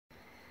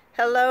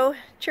Hello,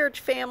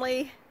 church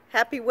family.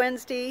 Happy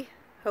Wednesday.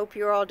 Hope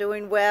you're all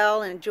doing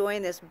well and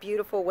enjoying this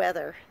beautiful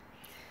weather.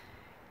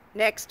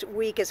 Next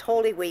week is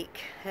Holy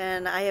Week,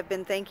 and I have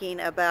been thinking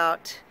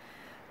about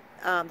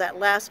that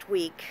last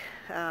week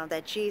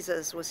that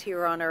Jesus was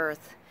here on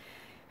earth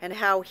and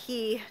how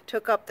he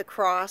took up the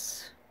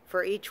cross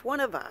for each one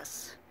of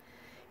us.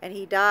 And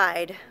he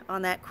died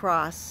on that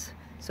cross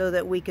so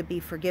that we could be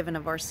forgiven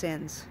of our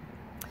sins.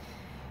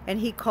 And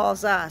he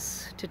calls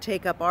us to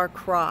take up our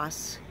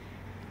cross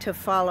to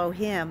follow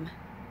him.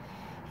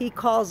 He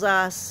calls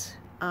us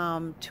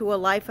to a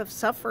life of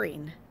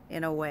suffering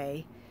in a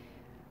way.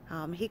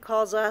 He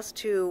calls us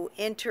to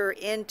enter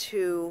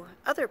into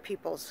other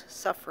people's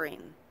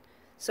suffering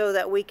so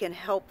that we can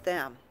help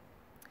them.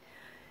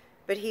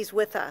 But he's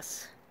with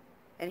us,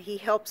 and he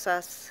helps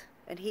us,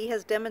 and he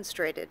has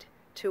demonstrated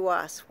to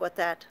us what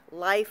that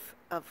life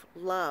of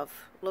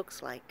love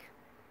looks like.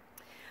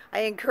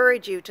 I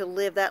encourage you to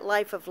live that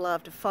life of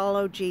love, to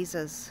follow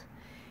Jesus,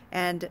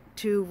 and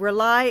to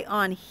rely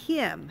on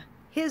him,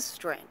 his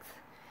strength,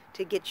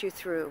 to get you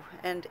through.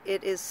 And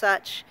it is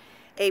such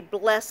a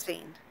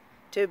blessing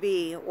to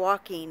be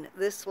walking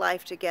this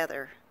life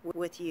together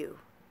with you.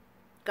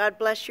 God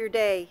bless your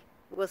day.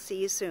 We'll see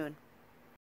you soon.